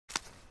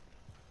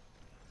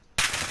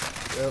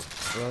Yep,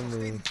 on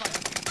me.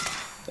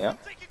 Yeah.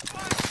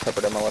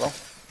 Peppered him a little.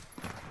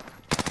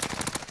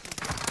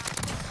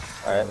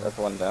 Alright, that's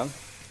one down.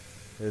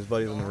 His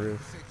buddy's on the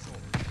roof.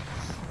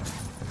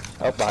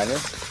 Oh, behind you.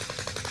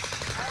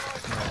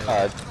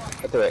 I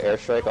threw an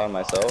airstrike on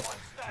myself,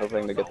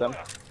 hoping to get them.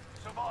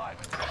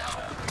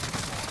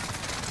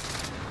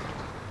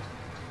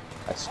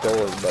 I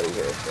stole his buddy's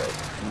airstrike.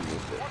 He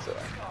used it, so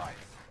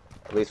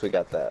at least we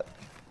got that.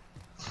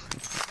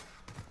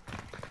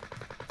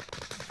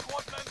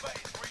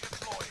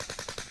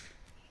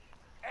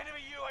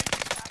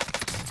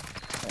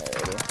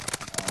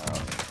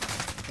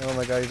 Oh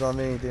my god, he's on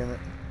me, damn it.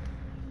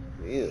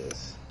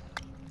 Jesus.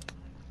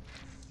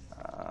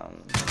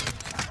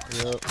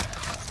 Yep.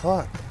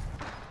 Fuck.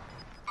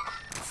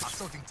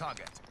 Assaulting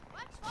target.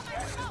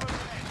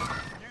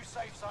 New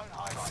safe zone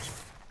highlight.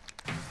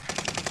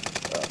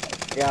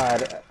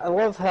 God, I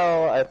love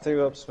how I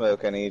threw up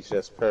smoke and he's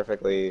just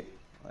perfectly,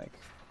 like,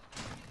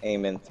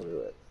 aiming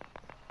through it.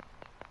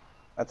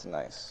 That's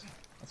nice.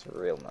 That's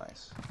real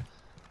nice.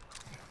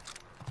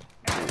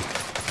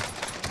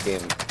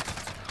 Game.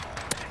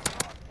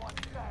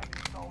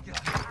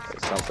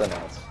 Something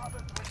else.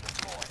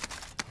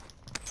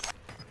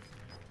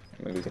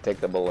 Maybe we could take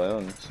the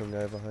balloon. Some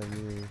guy behind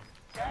me.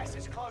 Gas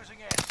is closing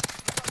in.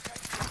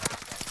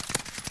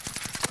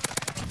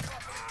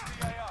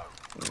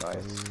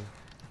 Nice.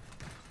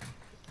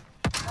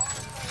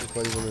 His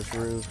buddy's on this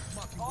roof.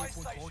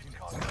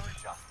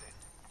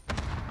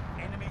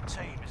 Enemy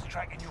team is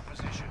tracking your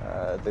position.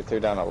 They threw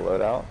down a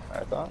loadout,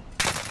 I thought.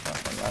 No,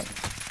 I'm not.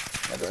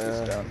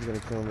 He's gonna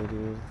kill me,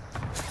 dude.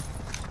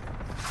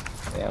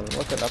 Yeah, I'm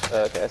looking up.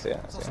 Okay, I see it.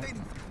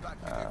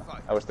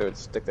 I wish they would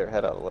stick their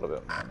head out a little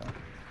bit more.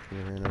 He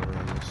ran over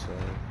on this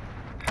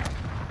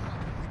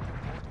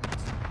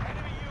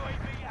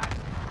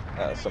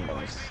side.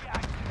 Someone's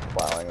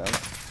plowing them.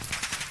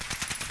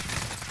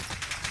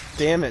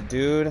 Damn it,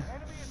 dude.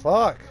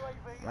 Fuck.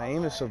 My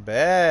aim is so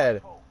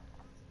bad.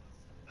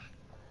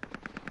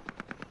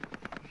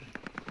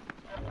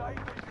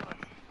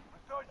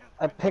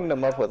 I pinged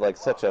them up with like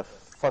such a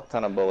fuck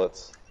ton of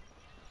bullets.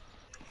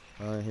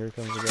 Here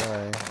comes the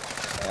guy.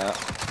 Yeah.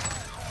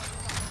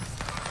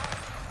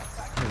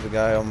 There's a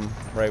guy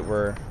right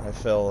where I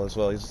fell as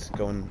well. He's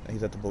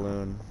at the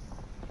balloon.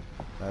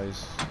 Now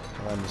he's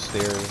on the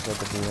stairs at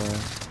the balloon.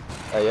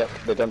 Yep,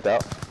 they jumped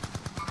out.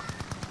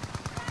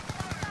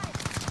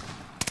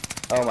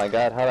 Oh my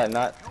god, how did I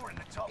not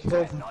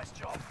kill them? Nice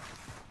job.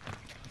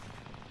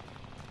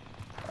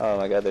 Oh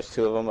my god, there's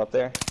two of them up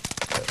there.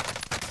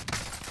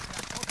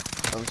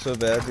 I'm so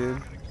bad,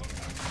 dude.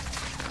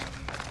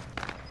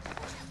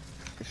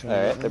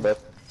 Alright, they're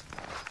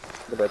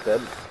both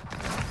dead.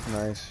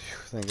 Nice,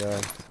 thank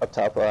God. Up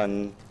top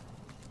on...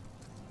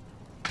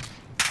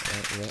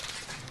 Yeah.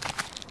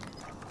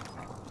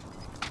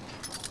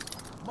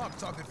 Mark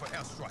target for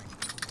airstrike.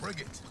 Bring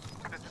it.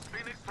 This is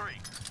Phoenix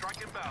 3.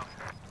 Strike inbound.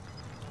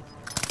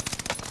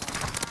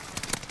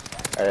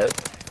 Alright,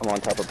 I'm on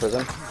top of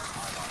prison.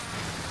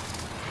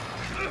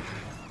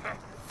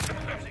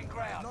 Losing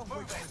ground.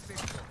 Move in.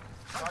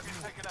 Target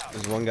taken out.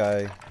 There's one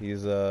guy.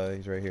 He's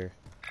right here.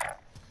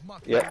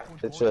 Yep,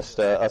 it's just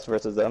us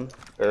versus them.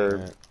 Or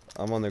Right.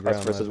 I'm on the ground.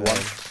 us versus my one.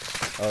 bad.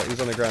 Oh, he's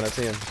on the ground. I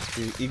see him.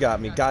 He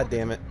got me. God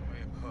damn it.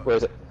 Where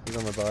is it? He's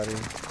on my body.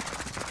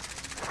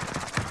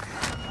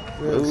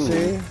 Ooh.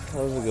 See?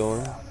 How's it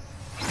going?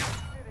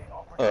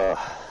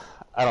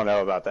 I don't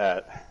know about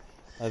that.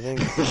 I think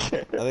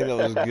that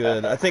was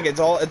good. I think it's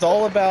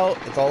all about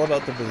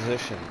the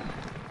position.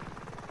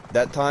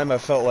 That time I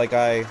felt like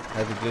I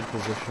had a good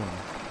position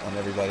on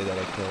everybody that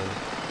I killed.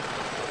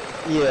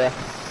 Yeah.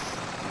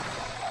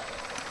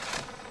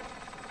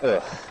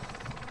 Ugh.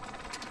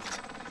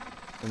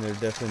 And there are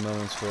definitely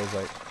moments where it's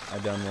like, I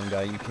downed one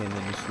guy, you came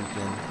in, you swooped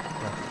in.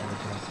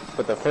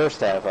 But the first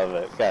half of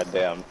it,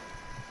 goddamn,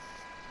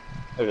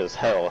 it was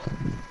hell.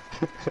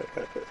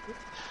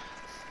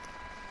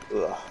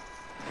 Ugh.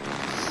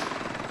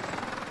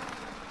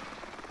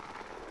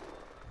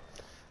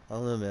 I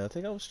don't know, man. I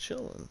think I was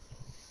chilling.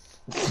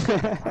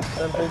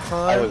 That whole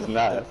time. I was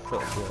not. That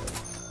felt good.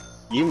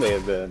 You may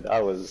have been. I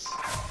was,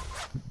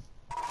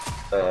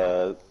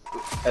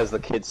 as the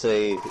kids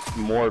say,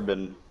 more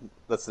been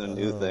listening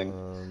to new thing.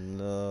 Oh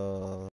no.